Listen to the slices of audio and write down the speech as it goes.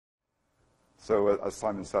So as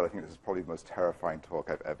Simon said, I think this is probably the most terrifying talk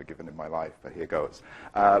I've ever given in my life, but here goes.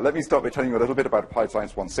 Let me start by telling you a little bit about Applied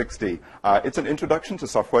Science 160. It's an introduction to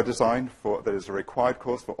software design that is a required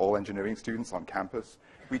course for all engineering students on campus.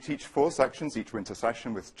 We teach 4 sections each winter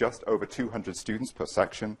session with just over 200 students per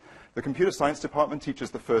section. The computer science department teaches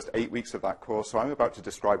the first 8 weeks of that course, so I'm about to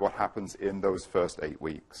describe what happens in those first 8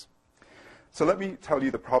 weeks. So let me tell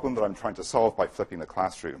you the problem that I'm trying to solve by flipping the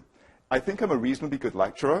classroom. I think I'm a reasonably good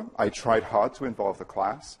lecturer. I tried hard to involve the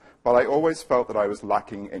class, but I always felt that I was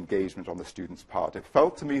lacking engagement on the students' part. It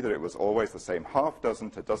felt to me that it was always the same half dozen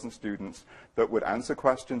to dozen students that would answer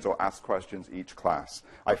questions or ask questions each class.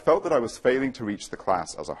 I felt that I was failing to reach the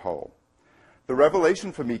class as a whole. The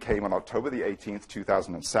revelation for me came on October the 18th,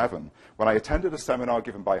 2007, when I attended a seminar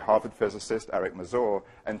given by Harvard physicist Eric Mazur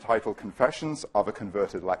entitled Confessions of a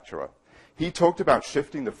Converted Lecturer. He talked about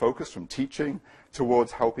shifting the focus from teaching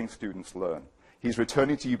towards helping students learn. He's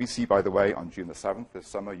returning to UBC, by the way, on June the 7th this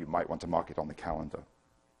summer. You might want to mark it on the calendar.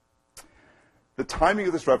 The timing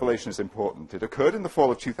of this revelation is important. It occurred in the fall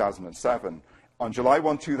of 2007. On July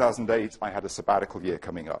 1, 2008, I had a sabbatical year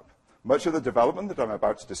coming up. Much of the development that I'm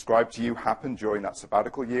about to describe to you happened during that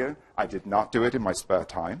sabbatical year. I did not do it in my spare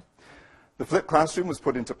time. The flipped classroom was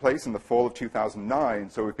put into place in the fall of 2009,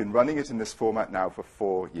 so we've been running it in this format now for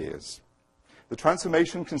 4 years. The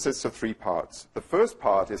transformation consists of 3 parts. The first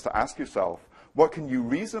part is to ask yourself, what can you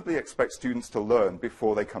reasonably expect students to learn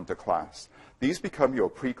before they come to class? These become your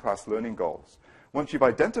pre-class learning goals. Once you've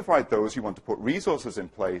identified those, you want to put resources in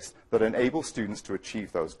place that enable students to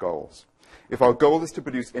achieve those goals. If our goal is to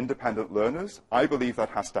produce independent learners, I believe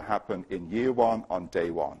that has to happen in year 1 on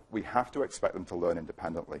day 1. We have to expect them to learn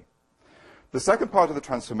independently. The second part of the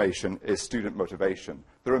transformation is student motivation.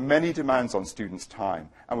 There are many demands on students' time,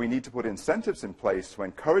 and we need to put incentives in place to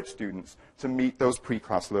encourage students to meet those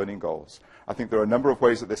pre-class learning goals. I think there are a number of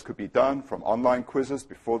ways that this could be done, from online quizzes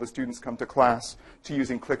before the students come to class to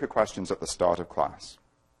using clicker questions at the start of class.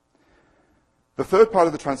 The third part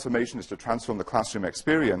of the transformation is to transform the classroom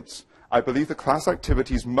experience. I believe the class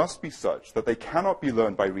activities must be such that they cannot be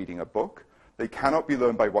learned by reading a book, they cannot be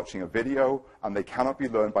learned by watching a video, and they cannot be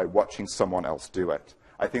learned by watching someone else do it.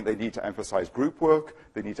 I think they need to emphasize group work,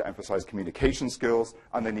 they need to emphasize communication skills,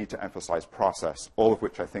 and they need to emphasize process, all of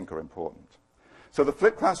which I think are important. So the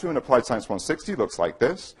flipped classroom in Applied Science 160 looks like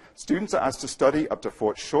this. Students are asked to study up to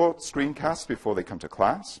 4 short screencasts before they come to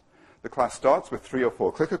class. The class starts with 3 or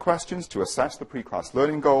 4 clicker questions to assess the pre-class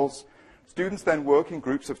learning goals. Students then work in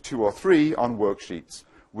groups of 2 or 3 on worksheets.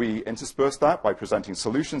 We intersperse that by presenting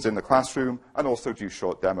solutions in the classroom and also do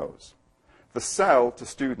short demos. The sell to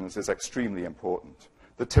students is extremely important.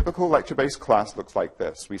 The typical lecture-based class looks like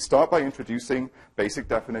this. We start by introducing basic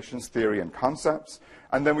definitions, theory, and concepts,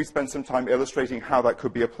 and then we spend some time illustrating how that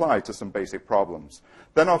could be applied to some basic problems.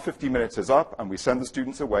 Then our 50 minutes is up, and we send the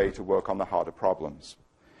students away to work on the harder problems.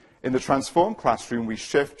 In the transformed classroom, we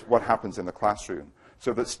shift what happens in the classroom,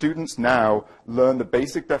 so that students now learn the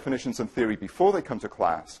basic definitions and theory before they come to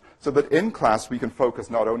class, so that in class we can focus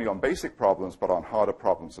not only on basic problems, but on harder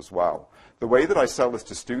problems as well. The way that I sell this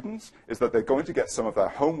to students is that they're going to get some of their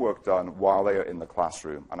homework done while they are in the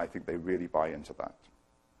classroom, and I think they really buy into that.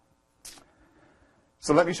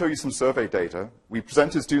 So let me show you some survey data. We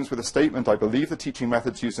presented students with a statement: I believe the teaching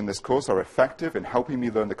methods used in this course are effective in helping me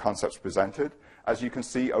learn the concepts presented. As you can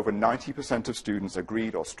see, over 90% of students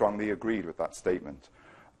agreed or strongly agreed with that statement.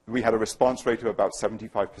 We had a response rate of about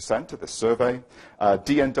 75% to this survey.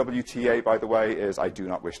 DNWTA, by the way, is I do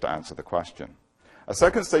not wish to answer the question. A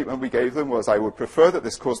second statement we gave them was, I would prefer that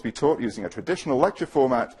this course be taught using a traditional lecture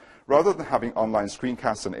format rather than having online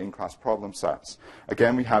screencasts and in-class problem sets.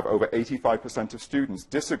 Again, we have over 85% of students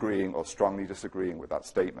disagreeing or strongly disagreeing with that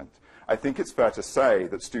statement. I think it's fair to say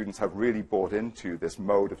that students have really bought into this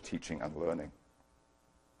mode of teaching and learning.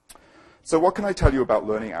 So what can I tell you about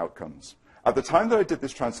learning outcomes? At the time that I did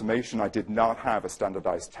this transformation, I did not have a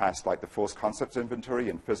standardized test like the Force Concepts Inventory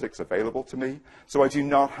in physics available to me, so I do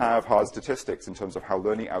not have hard statistics in terms of how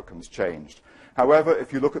learning outcomes changed. However,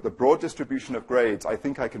 if you look at the broad distribution of grades, I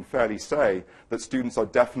think I can fairly say that students are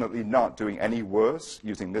definitely not doing any worse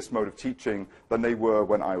using this mode of teaching than they were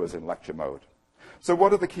when I was in lecture mode. So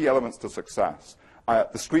what are the key elements to success? The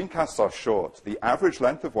screencasts are short. The average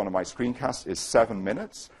length of one of my screencasts is 7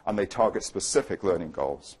 minutes, and they target specific learning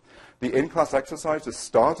goals. The in-class exercises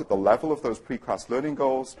start at the level of those pre-class learning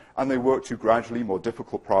goals, and they work to gradually more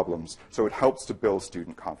difficult problems, so it helps to build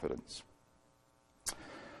student confidence.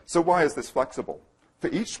 So why is this flexible? For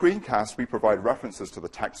each screencast, we provide references to the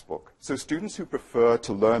textbook, so students who prefer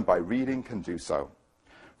to learn by reading can do so.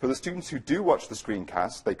 For the students who do watch the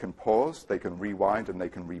screencast, they can pause, they can rewind, and they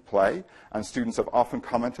can replay, and students have often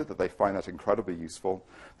commented that they find that incredibly useful.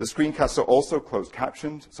 The screencasts are also closed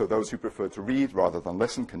captioned, so those who prefer to read rather than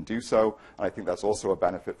listen can do so, and I think that's also a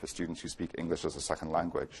benefit for students who speak English as a second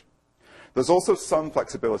language. There's also some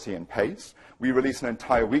flexibility in pace. We release an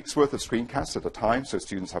entire week's worth of screencasts at a time, so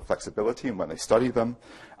students have flexibility in when they study them.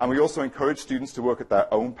 And we also encourage students to work at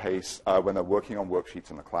their own pace when they're working on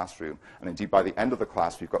worksheets in the classroom. And indeed, by the end of the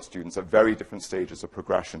class, we've got students at very different stages of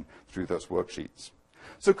progression through those worksheets.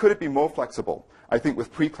 So could it be more flexible? I think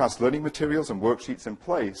with pre-class learning materials and worksheets in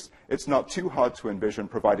place, it's not too hard to envision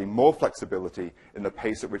providing more flexibility in the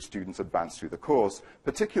pace at which students advance through the course,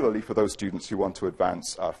 particularly for those students who want to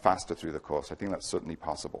advance faster through the course. I think that's certainly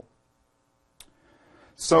possible.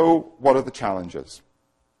 So what are the challenges?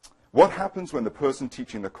 What happens when the person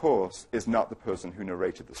teaching the course is not the person who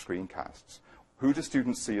narrated the screencasts? Who do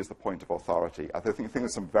students see as the point of authority? I think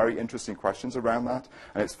there's some very interesting questions around that,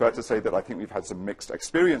 and it's fair to say that I think we've had some mixed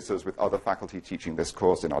experiences with other faculty teaching this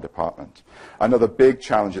course in our department. Another big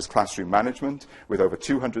challenge is classroom management. With over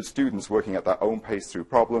 200 students working at their own pace through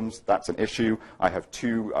problems, that's an issue. I have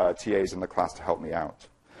 2 TAs in the class to help me out.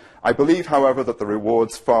 I believe, however, that the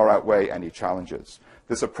rewards far outweigh any challenges.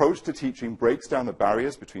 This approach to teaching breaks down the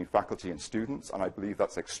barriers between faculty and students, and I believe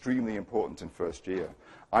that's extremely important in first year.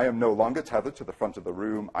 I am no longer tethered to the front of the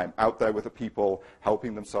room. I'm out there with the people,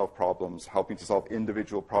 helping them solve problems, helping to solve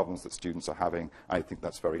individual problems that students are having. I think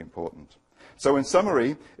that's very important. So in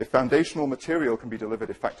summary, if foundational material can be delivered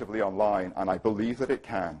effectively online, and I believe that it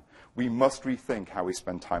can, we must rethink how we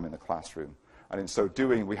spend time in the classroom. And in so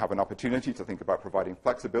doing, we have an opportunity to think about providing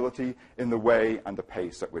flexibility in the way and the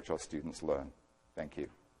pace at which our students learn. Thank you.